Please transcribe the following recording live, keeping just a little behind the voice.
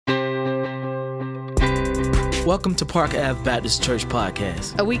Welcome to Park Ave Baptist Church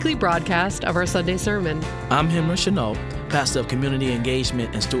Podcast, a weekly broadcast of our Sunday sermon. I'm Henry Chenault, pastor of community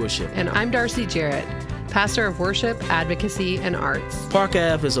engagement and stewardship. And I'm Darcy Jarrett, pastor of worship, advocacy, and arts. Park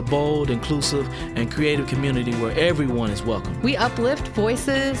Ave is a bold, inclusive, and creative community where everyone is welcome. We uplift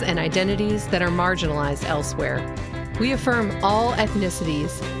voices and identities that are marginalized elsewhere. We affirm all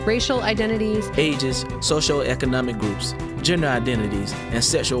ethnicities, racial identities, ages, socioeconomic groups, gender identities, and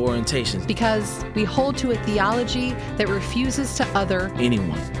sexual orientations. Because we hold to a theology that refuses to other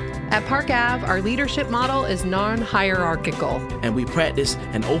anyone. At Park Ave, our leadership model is non-hierarchical. And we practice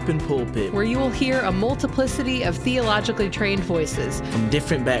an open pulpit where you will hear a multiplicity of theologically trained voices from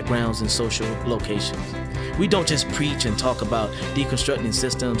different backgrounds and social locations. We don't just preach and talk about deconstructing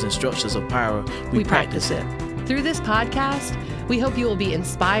systems and structures of power. We practice it. Through this podcast, we hope you will be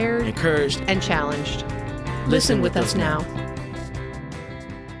inspired, encouraged, and challenged. Listen with us now.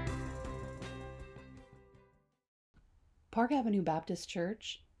 Park Avenue Baptist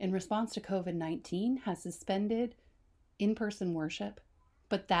Church, in response to COVID-19, has suspended in-person worship,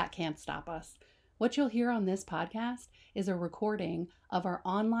 but that can't stop us. What you'll hear on this podcast is a recording of our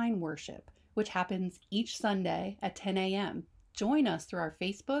online worship, which happens each Sunday at 10 a.m. Join us through our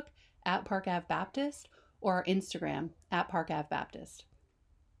Facebook at Park Ave Baptist or our Instagram at Park Ave Baptist.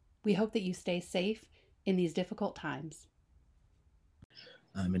 We hope that you stay safe in these difficult times.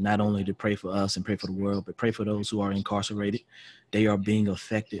 And not only to pray for us and pray for the world, but pray for those who are incarcerated. They are being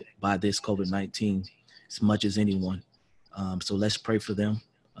affected by this COVID-19 as much as anyone. So let's pray for them.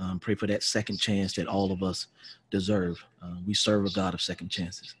 Pray for that second chance that all of us deserve. We serve a God of second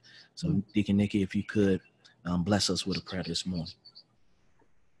chances. So Deacon Nikki, if you could, bless us with a prayer this morning.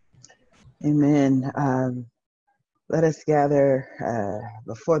 Amen. Let us gather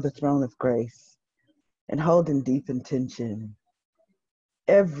before the throne of grace and hold in deep intention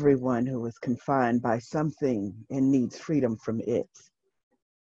everyone who is confined by something and needs freedom from it.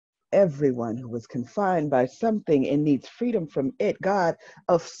 Everyone who is confined by something and needs freedom from it, God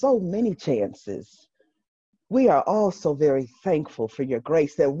of so many chances. We are all so very thankful for your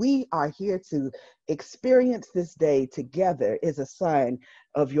grace that we are here to experience this day together is a sign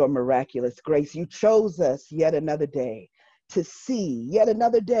of your miraculous grace. You chose us yet another day to see, yet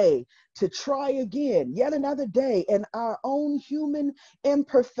another day to try again, yet another day in our own human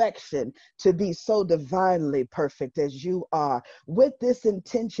imperfection to be so divinely perfect as you are. With this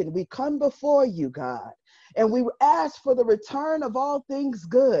intention, we come before you, God, and we ask for the return of all things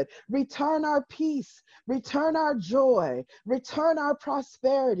good. Return our peace, return our joy, return our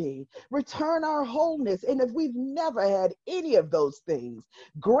prosperity, return our wholeness. And if we've never had any of those things,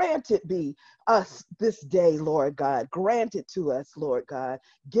 grant it be us this day, Lord God. Grant it to us, Lord God.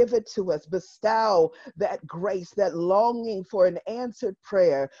 Give it to us. Bestow that grace, that longing for an answered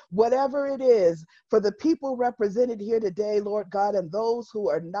prayer, whatever it is, for the people represented here today, Lord God, and those who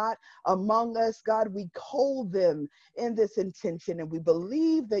are not among us, God, we hold them in this intention, and we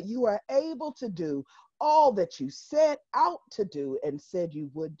believe that you are able to do all that you set out to do and said you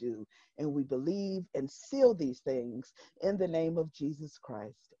would do. And we believe and seal these things in the name of Jesus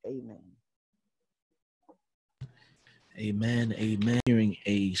Christ. Amen. Amen. Amen. Hearing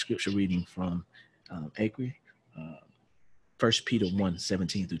a scripture reading from Acre, 1 Peter 1,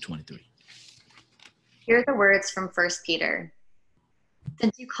 17 through 23. Here are the words from 1 Peter.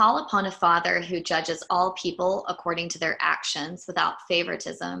 Since you call upon a Father who judges all people according to their actions without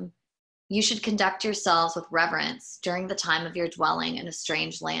favoritism, you should conduct yourselves with reverence during the time of your dwelling in a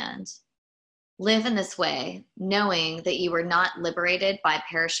strange land. Live in this way, knowing that you were not liberated by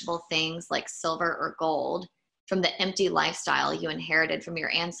perishable things like silver or gold from the empty lifestyle you inherited from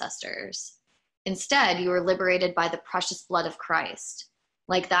your ancestors. Instead, you were liberated by the precious blood of Christ,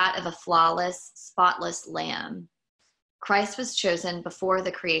 like that of a flawless, spotless lamb. Christ was chosen before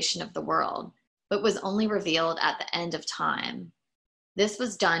the creation of the world, but was only revealed at the end of time. This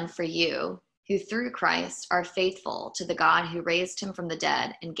was done for you, who through Christ are faithful to the God who raised him from the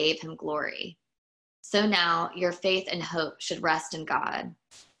dead and gave him glory. So now your faith and hope should rest in God.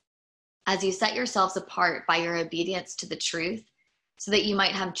 As you set yourselves apart by your obedience to the truth, so that you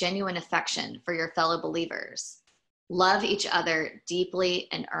might have genuine affection for your fellow believers. Love each other deeply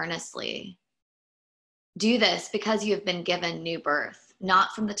and earnestly. Do this because you have been given new birth,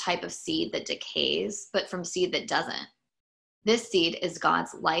 not from the type of seed that decays, but from seed that doesn't. This seed is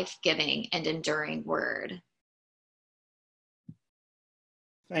God's life-giving and enduring word.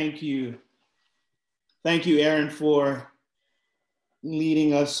 Thank you. Thank you, Aaron, for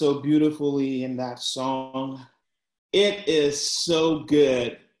leading us so beautifully in that song. It is so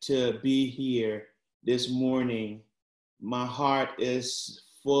good to be here this morning. My heart is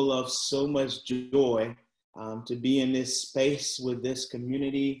full of so much joy to be in this space with this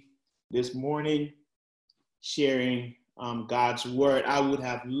community this morning, sharing God's word. I would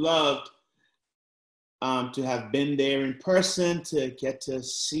have loved to have been there in person, to get to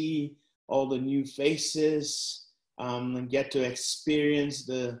see all the new faces, and get to experience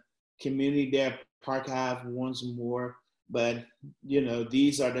the community there at Park Ave once more. But,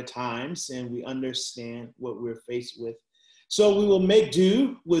 these are the times, and we understand what we're faced with. So we will make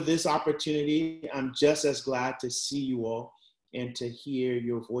do with this opportunity. I'm just as glad to see you all and to hear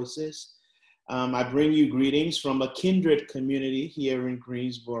your voices. I bring you greetings from a kindred community here in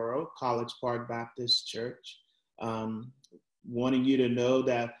Greensboro, College Park Baptist Church. Wanting you to know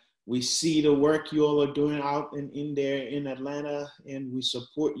that we see the work you all are doing out in there in Atlanta, and we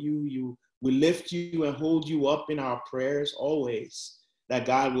support you. We lift you and hold you up in our prayers always, that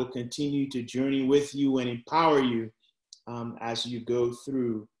God will continue to journey with you and empower you as you go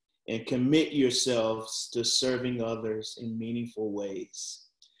through and commit yourselves to serving others in meaningful ways.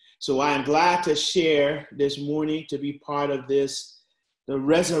 So I am glad to share this morning, to be part of this, the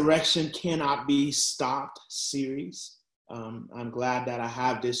Resurrection Cannot Be Stopped series. I'm glad that I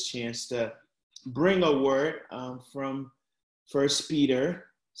have this chance to bring a word from 1 Peter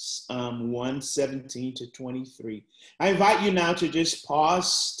 1:17 to 23. I invite you now to just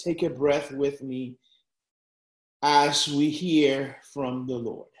pause, take a breath with me as we hear from the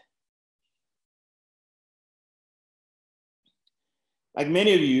Lord. Like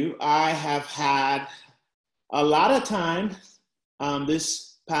many of you, I have had a lot of time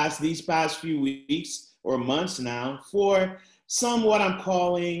these past few weeks or months now for what I'm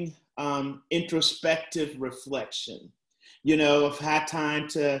calling introspective reflection. I've had time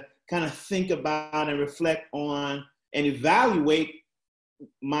to kind of think about and reflect on and evaluate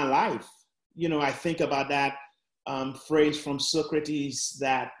my life. I think about that phrase from Socrates,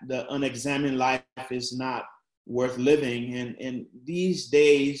 that the unexamined life is not worth living. And these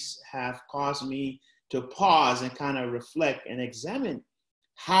days have caused me to pause and kind of reflect and examine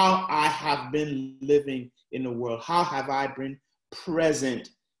how I have been living in the world. How have I been present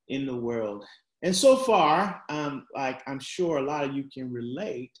in the world? And so far, like I'm sure a lot of you can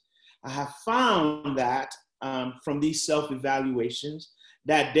relate, I have found that from these self-evaluations,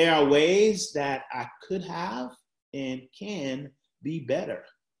 that there are ways that I could have and can be better.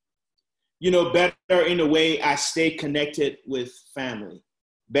 Better in the way I stay connected with family,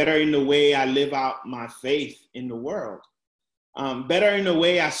 better in the way I live out my faith in the world, better in the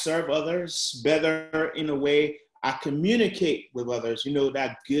way I serve others, better in the way I communicate with others.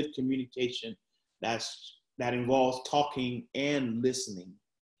 That good communication that involves talking and listening.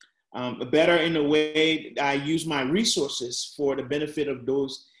 Better in the way I use my resources for the benefit of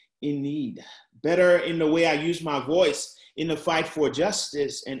those in need. Better in the way I use my voice in the fight for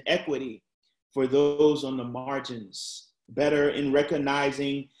justice and equity for those on the margins. Better in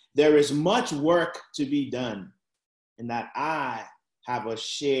recognizing there is much work to be done and that I have a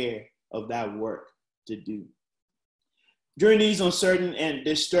share of that work to do. During these uncertain and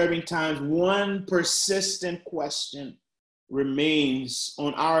disturbing times, one persistent question remains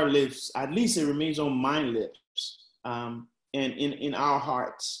on our lips. At least it remains on my lips and in our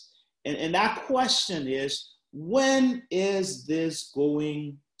hearts. And that question is, when is this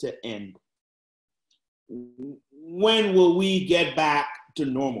going to end? When will we get back to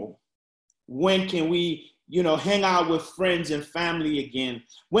normal? When can we, hang out with friends and family again?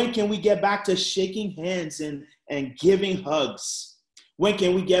 When can we get back to shaking hands and giving hugs? When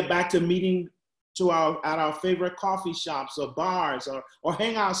can we get back to meeting at our favorite coffee shops or bars or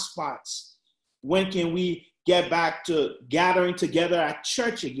hangout spots? When can we get back to gathering together at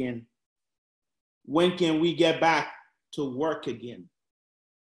church again? When can we get back to work again?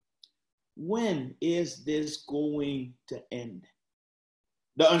 When is this going to end?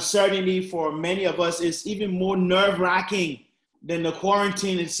 The uncertainty for many of us is even more nerve-wracking than the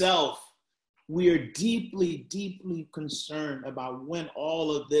quarantine itself. We are deeply, deeply concerned about when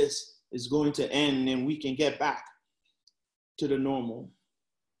all of this is going to end and we can get back to the normal.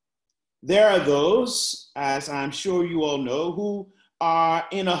 There are those, as I'm sure you all know, who are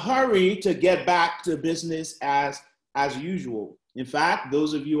in a hurry to get back to business as usual. In fact,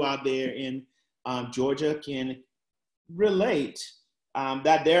 those of you out there in Georgia can relate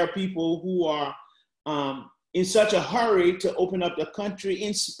that there are people who are in such a hurry to open up the country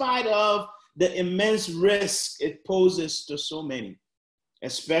in spite of the immense risk it poses to so many,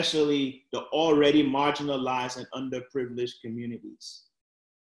 especially the already marginalized and underprivileged communities.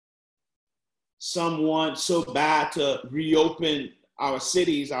 Some want so bad to reopen our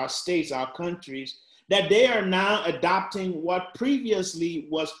cities, our states, our countries, that they are now adopting what previously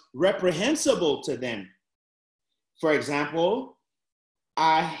was reprehensible to them, For example,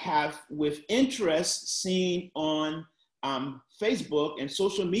 I have with interest seen on Facebook and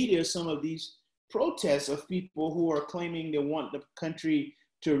social media some of these protests of people who are claiming they want the country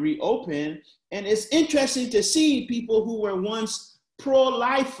to reopen. And it's interesting to see people who were once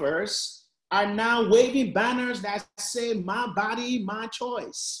pro-lifers are now waving banners that say, "My body, my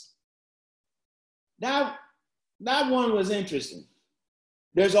choice." That one was interesting.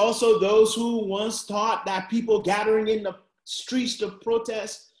 There's also those who once thought that people gathering in the streets to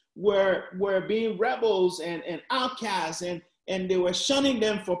protest were being rebels and outcasts, and they were shunning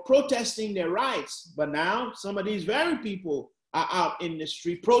them for protesting their rights. But now some of these very people are out in the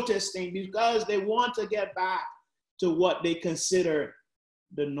street protesting because they want to get back to what they consider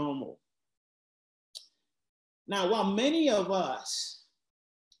the normal. Now, while many of us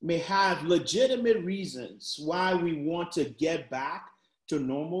may have legitimate reasons why we want to get back to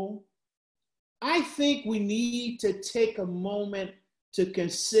normal, I think we need to take a moment to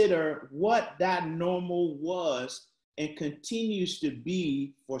consider what that normal was and continues to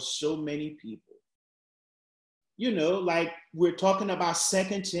be for so many people. You know, like we're talking about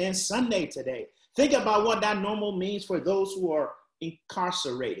Second Chance Sunday today. Think about what that normal means for those who are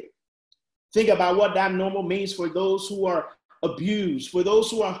incarcerated. Think about what that normal means for those who are abused, for those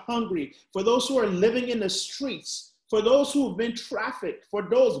who are hungry, for those who are living in the streets, for those who have been trafficked, for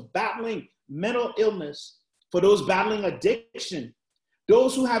those battling mental illness, for those battling addiction,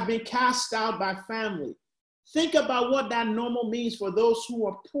 those who have been cast out by family. Think about what that normal means for those who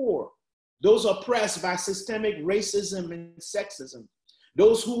are poor, those oppressed by systemic racism and sexism,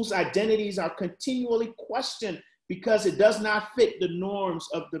 those whose identities are continually questioned because it does not fit the norms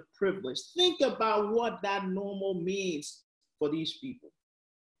of the privileged. Think about what that normal means for these people.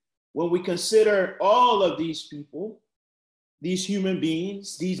 When we consider all of these people, these human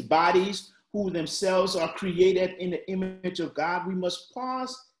beings, these bodies who themselves are created in the image of God, we must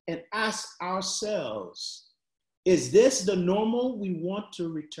pause and ask ourselves, is this the normal we want to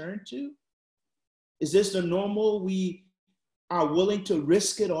return to? Is this the normal we are willing to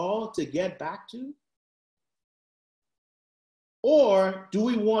risk it all to get back to? Or do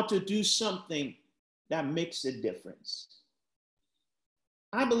we want to do something that makes a difference?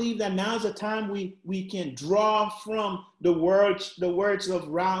 I believe that now is the time we can draw from the words of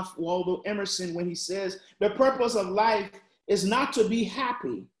Ralph Waldo Emerson when he says, the purpose of life is not to be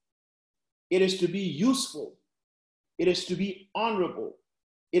happy. It is to be useful. It is to be honorable.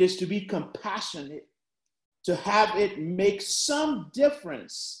 It is to be compassionate, to have it make some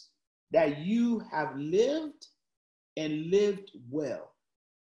difference that you have lived and lived well.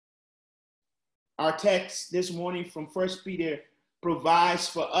 Our text this morning from 1 Peter provides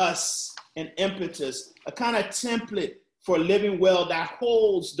for us an impetus, a kind of template for living well that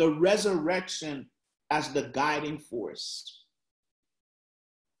holds the resurrection as the guiding force.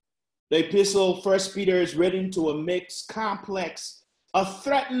 The epistle, 1 Peter, is written to a mixed, complex, a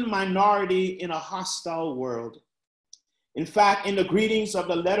threatened minority in a hostile world. In fact, in the greetings of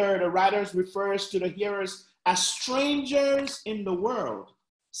the letter, the writer refers to the hearers as strangers in the world,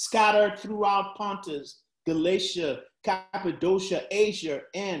 scattered throughout Pontus, Galatia, Cappadocia, Asia,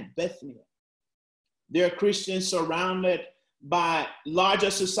 and Bithynia. They're Christians surrounded by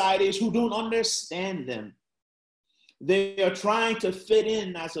larger societies who don't understand them. They are trying to fit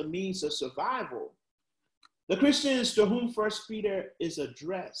in as a means of survival. The Christians to whom 1 Peter is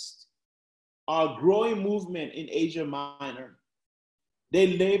addressed are a growing movement in Asia Minor. Their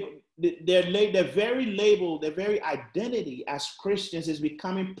very identity as Christians is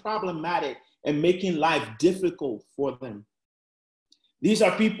becoming problematic and making life difficult for them. These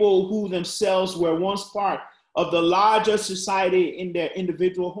are people who themselves were once part of the larger society in their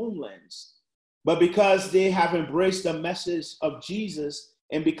individual homelands. But because they have embraced the message of Jesus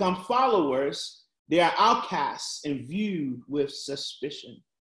and become followers, they are outcasts and viewed with suspicion.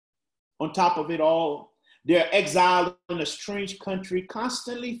 On top of it all, they're exiled in a strange country,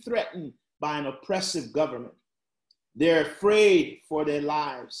 constantly threatened by an oppressive government. They're afraid for their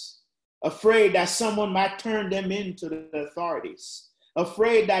lives, afraid that someone might turn them into the authorities,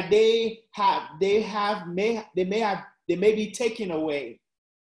 afraid that they may be taken away,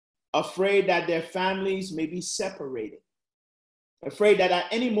 afraid that their families may be separated, afraid that at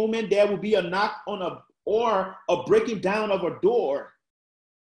any moment there will be a knock on a breaking down of a door,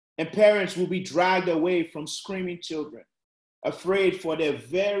 and parents will be dragged away from screaming children, afraid for their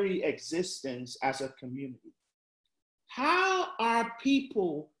very existence as a community. How are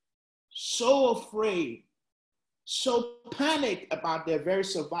people so afraid, so panicked about their very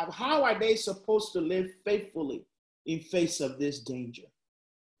survival? How are they supposed to live faithfully in face of this danger?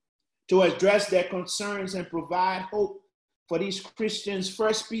 to address their concerns and provide hope for these Christians,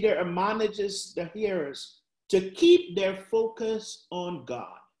 1 Peter admonishes the hearers to keep their focus on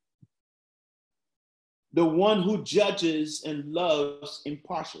God, the one who judges and loves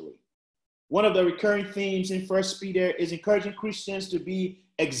impartially. One of the recurring themes in 1 Peter is encouraging Christians to be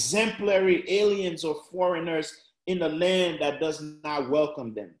exemplary aliens or foreigners in a land that does not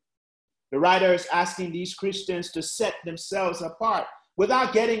welcome them. The writer is asking these Christians to set themselves apart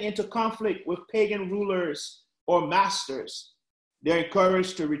without getting into conflict with pagan rulers or masters. They're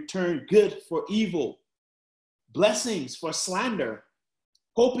encouraged to return good for evil, blessings for slander,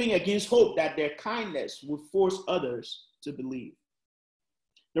 hoping against hope that their kindness will force others to believe.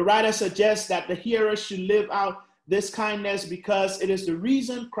 The writer suggests that the hearers should live out this kindness because it is the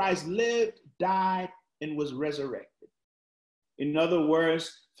reason Christ lived, died, and was resurrected. In other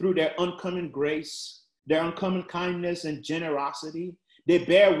words, through their uncommon grace, their uncommon kindness and generosity, they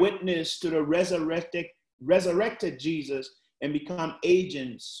bear witness to the resurrected Jesus and become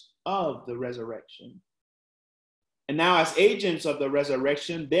agents of the resurrection. And now, as agents of the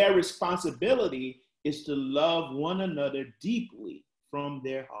resurrection, their responsibility is to love one another deeply from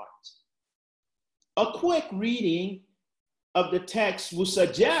their hearts. A quick reading of the text will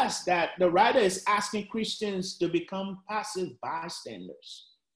suggest that the writer is asking Christians to become passive bystanders.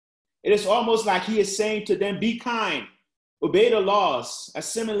 It is almost like he is saying to them, be kind, obey the laws,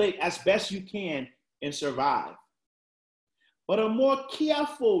 assimilate as best you can, and survive. But a more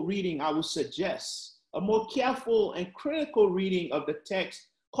careful reading, I would suggest, a more careful and critical reading of the text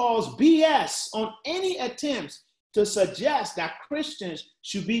calls BS on any attempts to suggest that Christians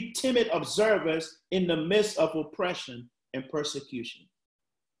should be timid observers in the midst of oppression and persecution.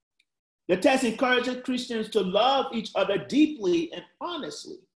 The text encourages Christians to love each other deeply and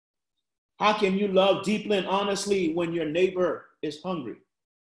honestly. How can you love deeply and honestly when your neighbor is hungry?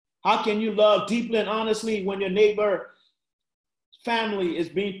 How can you love deeply and honestly when your neighbor's family is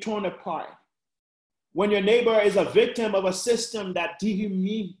being torn apart? When your neighbor is a victim of a system that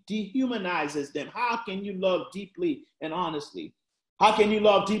dehumanizes them? How can you love deeply and honestly? How can you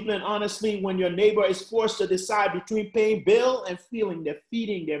love deeply and honestly when your neighbor is forced to decide between paying bill and feeding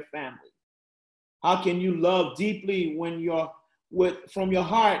their family? How can you love deeply from your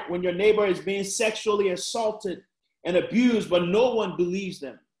heart when your neighbor is being sexually assaulted and abused, but no one believes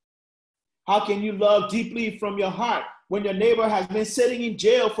them? How can you love deeply from your heart when your neighbor has been sitting in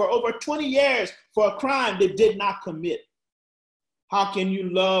jail for over 20 years for a crime they did not commit? How can you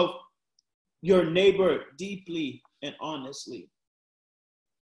love your neighbor deeply and honestly?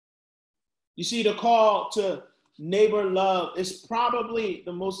 You see, the call to neighbor love is probably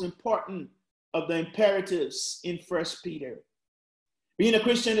the most important of the imperatives in 1 Peter. Being a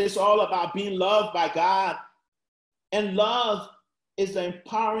Christian is all about being loved by God, and love is the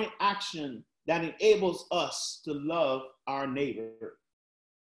empowering action that enables us to love our neighbor.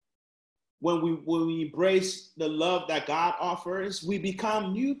 When we embrace the love that God offers, we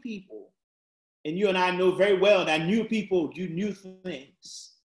become new people. And you and I know very well that new people do new things.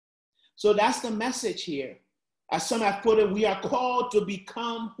 So that's the message here. As some have put it, we are called to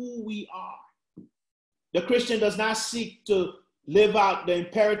become who we are. The Christian does not seek to live out the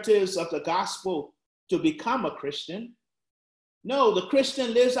imperatives of the gospel to become a Christian. No, the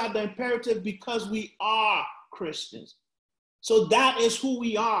Christian lives out the imperative because we are Christians. So that is who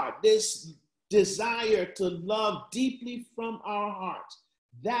we are, this desire to love deeply from our hearts.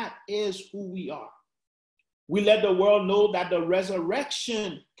 That is who we are. We let the world know that the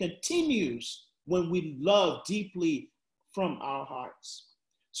resurrection continues when we love deeply from our hearts.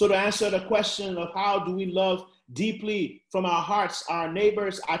 So to answer the question of how do we love deeply from our hearts, our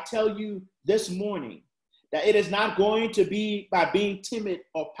neighbors, I tell you this morning that it is not going to be by being timid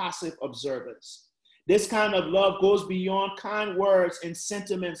or passive observers. This kind of love goes beyond kind words and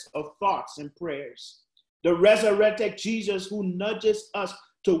sentiments of thoughts and prayers. The resurrected Jesus who nudges us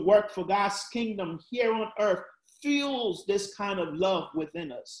to work for God's kingdom here on earth fuels this kind of love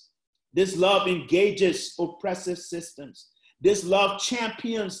within us. This love engages oppressive systems. This love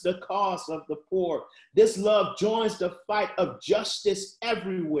champions the cause of the poor. This love joins the fight of justice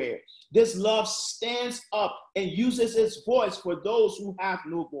everywhere. This love stands up and uses its voice for those who have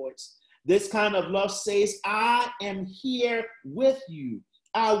no voice. This kind of love says, I am here with you.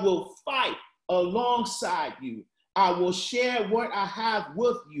 I will fight alongside you. I will share what I have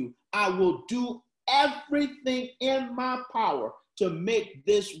with you. I will do everything in my power to make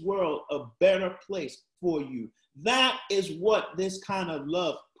this world a better place for you. That is what this kind of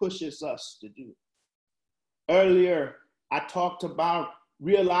love pushes us to do. Earlier, I talked about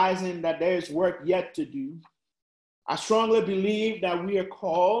realizing that there is work yet to do. I strongly believe that we are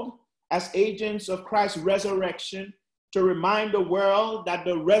called as agents of Christ's resurrection to remind the world that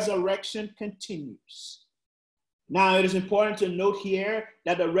the resurrection continues. Now, it is important to note here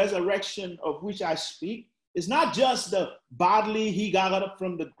that the resurrection of which I speak is not just the bodily he got up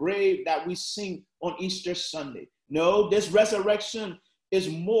from the grave that we sing on Easter Sunday. No, this resurrection is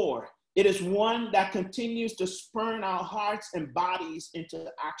more. It is one that continues to spur our hearts and bodies into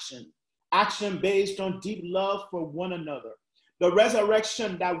action based on deep love for one another. The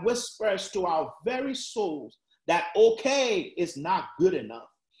resurrection that whispers to our very souls that okay is not good enough.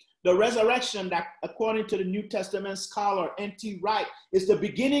 The resurrection that, according to the New Testament scholar N.T. Wright, is the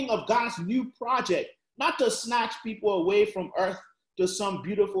beginning of God's new project, not to snatch people away from earth to some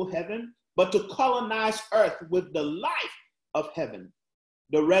beautiful heaven, but to colonize earth with the life of heaven.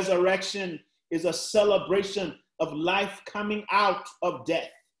 The resurrection is a celebration of life coming out of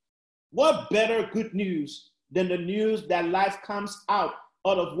death. What better good news than the news that life comes out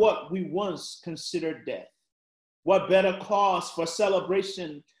of what we once considered death? What better cause for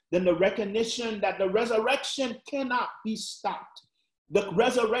celebration than the recognition that the resurrection cannot be stopped? The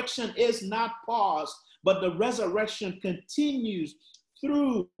resurrection is not paused, but the resurrection continues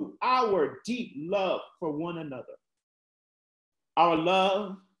through our deep love for one another.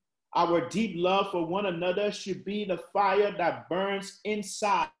 Our deep love for one another should be the fire that burns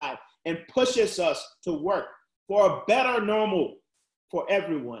inside and pushes us to work for a better normal for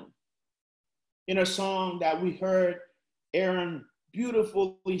everyone. In a song that we heard Aaron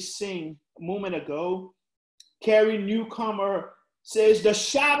beautifully sing a moment ago, Carrie Newcomer says, "The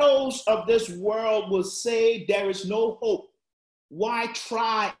shadows of this world will say there is no hope. Why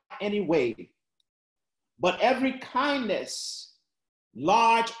try anyway? But every kindness,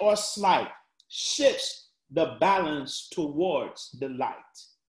 large or slight, shifts the balance towards the light."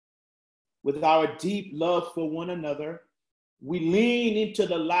 With our deep love for one another, we lean into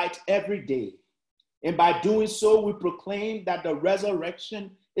the light every day. And by doing so, we proclaim that the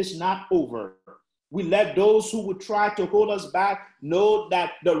resurrection is not over. We let those who would try to hold us back know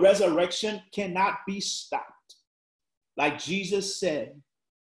that the resurrection cannot be stopped. Like Jesus said,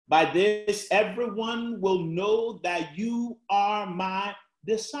 "By this, everyone will know that you are my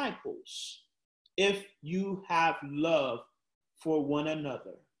disciples, if you have love for one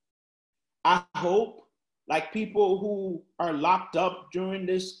another." I hope, like people who are locked up during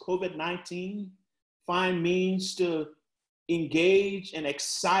this COVID-19, find means to engage and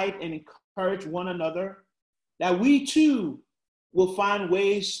excite and encourage one another, that we too will find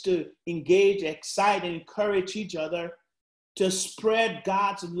ways to engage, excite, and encourage each other to spread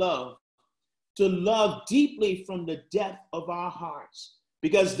God's love, to love deeply from the depth of our hearts,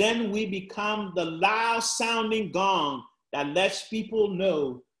 because then we become the loud sounding gong that lets people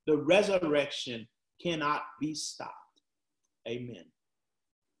know the resurrection cannot be stopped. Amen.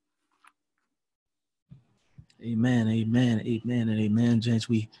 Amen, amen, amen, and amen. James,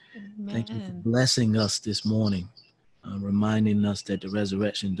 we thank you for blessing us this morning, reminding us that the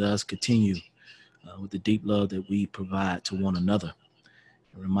resurrection does continue with the deep love that we provide to one another,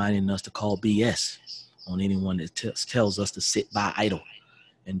 and reminding us to call BS on anyone that tells us to sit by idle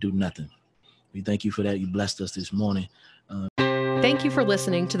and do nothing. We thank you for that. You blessed us this morning. Thank you for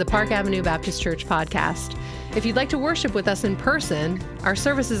listening to the Park Avenue Baptist Church podcast. If you'd like to worship with us in person, our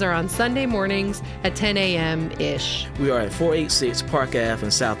services are on Sunday mornings at 10 a.m.-ish. We are at 486 Park Ave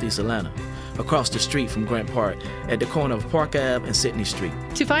in Southeast Atlanta, across the street from Grant Park, at the corner of Park Ave and Sydney Street.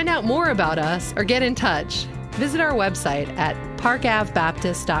 To find out more about us or get in touch, visit our website at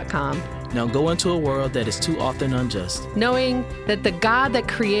parkavbaptist.com. Now go into a world that is too often unjust, knowing that the God that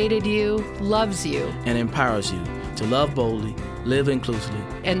created you loves you and empowers you to love boldly, live inclusively,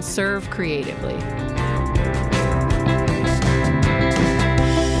 and serve creatively.